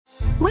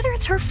Whether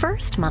it's her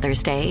first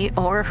Mother's Day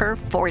or her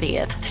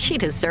 40th, she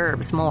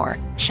deserves more.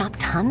 Shop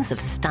tons of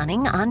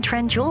stunning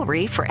on-trend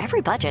jewelry for every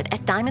budget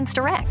at Diamonds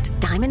Direct.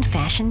 Diamond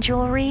fashion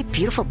jewelry,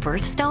 beautiful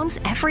birthstones,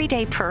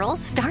 everyday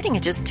pearls starting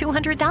at just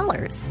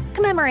 $200.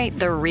 Commemorate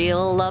the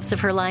real loves of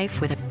her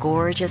life with a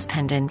gorgeous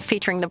pendant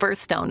featuring the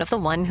birthstone of the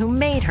one who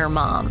made her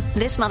mom.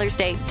 This Mother's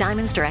Day,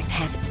 Diamonds Direct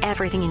has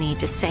everything you need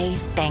to say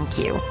thank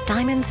you.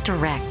 Diamonds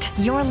Direct.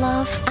 Your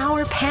love,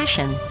 our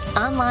passion.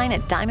 Online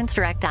at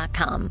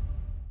diamondsdirect.com.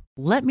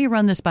 "Let me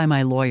run this by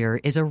my lawyer"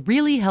 is a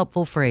really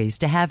helpful phrase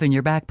to have in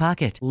your back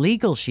pocket.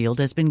 Legal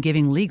Shield has been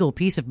giving legal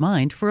peace of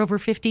mind for over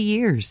 50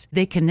 years.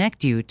 They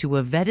connect you to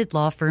a vetted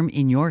law firm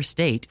in your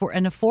state for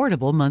an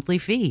affordable monthly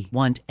fee.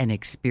 Want an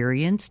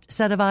experienced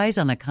set of eyes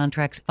on a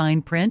contract's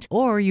fine print?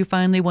 Or you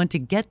finally want to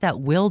get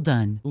that will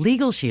done?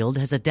 Legal Shield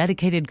has a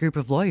dedicated group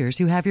of lawyers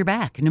who have your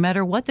back, no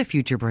matter what the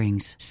future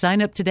brings.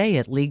 Sign up today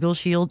at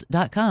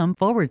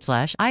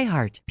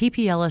LegalShield.com/iHeart.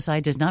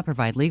 PPLSI does not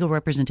provide legal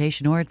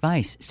representation or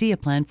advice. See a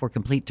plan for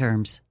complete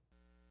terms.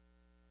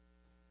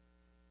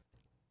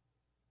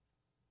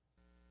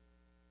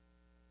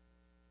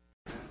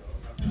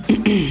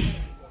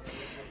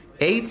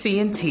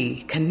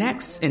 AT&T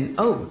connects an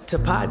ode to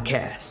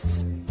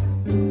podcasts.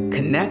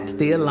 Connect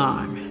the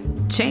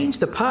alarm. Change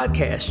the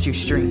podcast you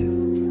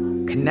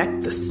stream.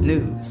 Connect the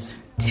snooze.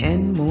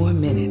 10 more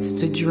minutes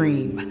to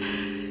dream.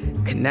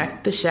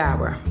 Connect the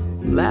shower.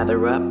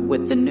 Lather up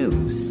with the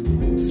news,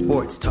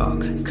 sports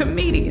talk,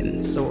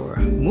 comedians, or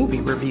movie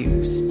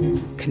reviews.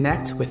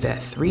 Connect with that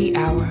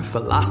 3-hour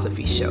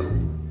philosophy show.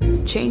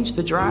 Change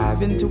the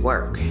drive into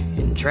work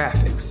in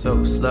traffic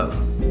so slow.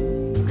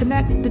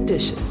 Connect the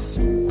dishes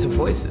to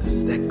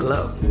voices that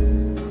glow.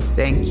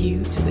 Thank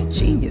you to the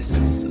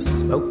geniuses of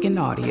spoken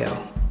audio.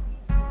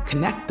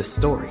 Connect the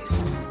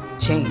stories.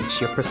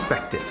 Change your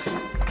perspective.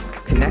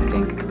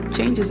 Connecting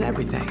changes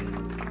everything.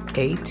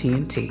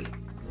 AT&T.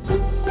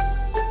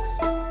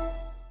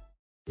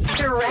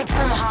 Direct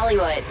from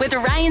Hollywood with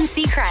Ryan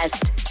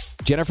Seacrest.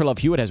 Jennifer Love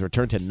Hewitt has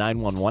returned to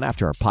 911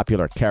 after her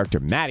popular character,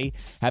 Maddie,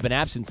 had been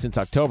absent since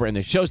October, and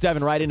the show's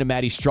diving right into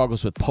Maddie's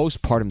struggles with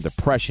postpartum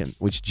depression,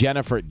 which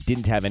Jennifer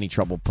didn't have any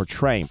trouble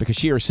portraying because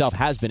she herself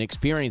has been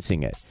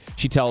experiencing it.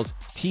 She tells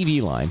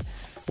TV Line,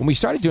 "When we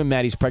started doing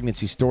Maddie's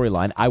pregnancy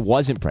storyline, I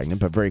wasn't pregnant,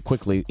 but very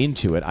quickly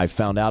into it, I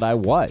found out I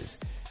was.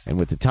 And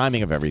with the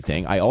timing of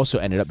everything, I also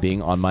ended up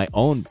being on my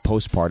own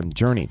postpartum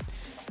journey.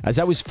 As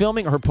I was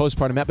filming her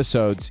postpartum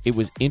episodes, it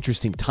was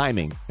interesting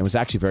timing and was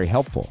actually very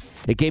helpful.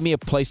 It gave me a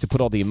place to put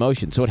all the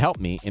emotion, so it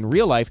helped me in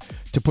real life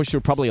to push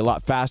through probably a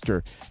lot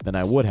faster than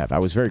I would have. I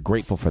was very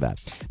grateful for that."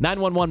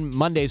 911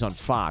 Mondays on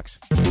Fox.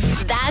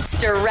 That's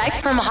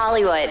Direct from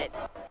Hollywood.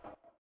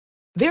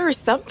 There are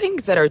some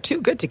things that are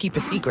too good to keep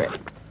a secret.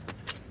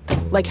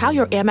 Like how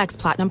your Amex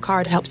Platinum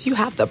card helps you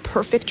have the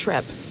perfect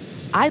trip.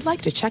 I'd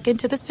like to check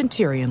into the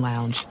Centurion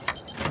Lounge.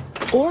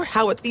 Or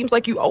how it seems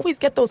like you always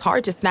get those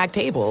hard-to-snag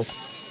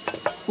tables.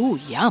 Ooh,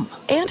 yum.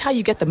 And how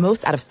you get the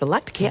most out of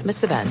select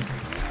can't-miss events.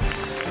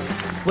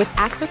 With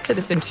access to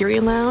the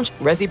Centurion Lounge,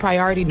 Resi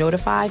Priority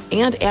Notified,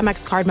 and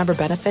Amex card member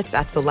benefits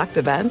at select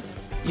events,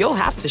 you'll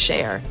have to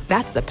share.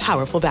 That's the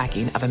powerful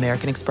backing of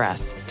American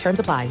Express. Terms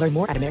apply. Learn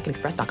more at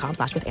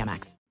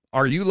americanexpress.com/withAmex.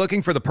 Are you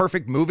looking for the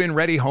perfect move-in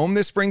ready home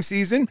this spring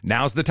season?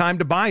 Now's the time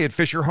to buy at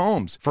Fisher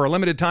Homes. For a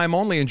limited time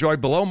only, enjoy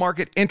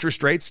below-market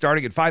interest rates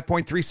starting at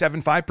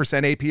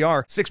 5.375%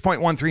 APR,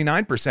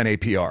 6.139%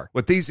 APR.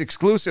 With these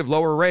exclusive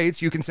lower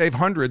rates, you can save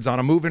hundreds on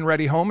a move-in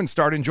ready home and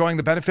start enjoying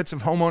the benefits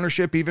of home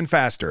ownership even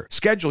faster.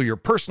 Schedule your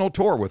personal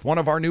tour with one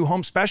of our new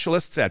home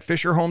specialists at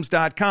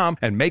FisherHomes.com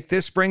and make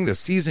this spring the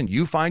season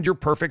you find your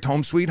perfect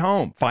home sweet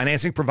home.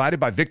 Financing provided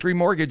by Victory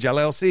Mortgage,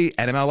 LLC,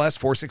 NMLS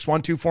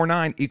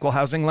 461249, Equal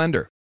Housing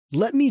Lender.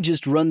 "Let me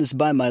just run this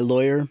by my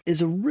lawyer" is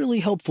a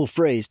really helpful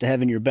phrase to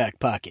have in your back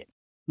pocket.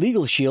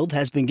 Legal Shield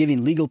has been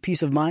giving legal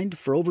peace of mind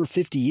for over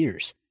 50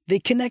 years. They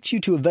connect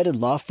you to a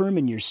vetted law firm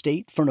in your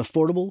state for an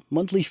affordable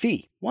monthly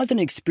fee. Want an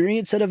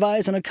experienced set of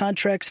eyes on a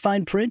contract's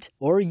fine print?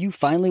 Or you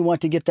finally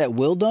want to get that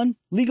will done?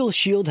 Legal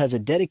Shield has a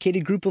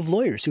dedicated group of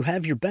lawyers who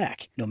have your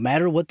back, no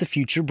matter what the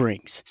future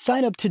brings.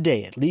 Sign up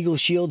today at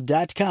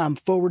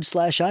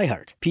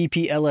LegalShield.com/iHeart.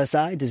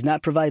 PPLSI does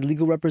not provide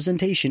legal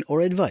representation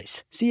or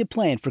advice. See a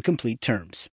plan for complete terms.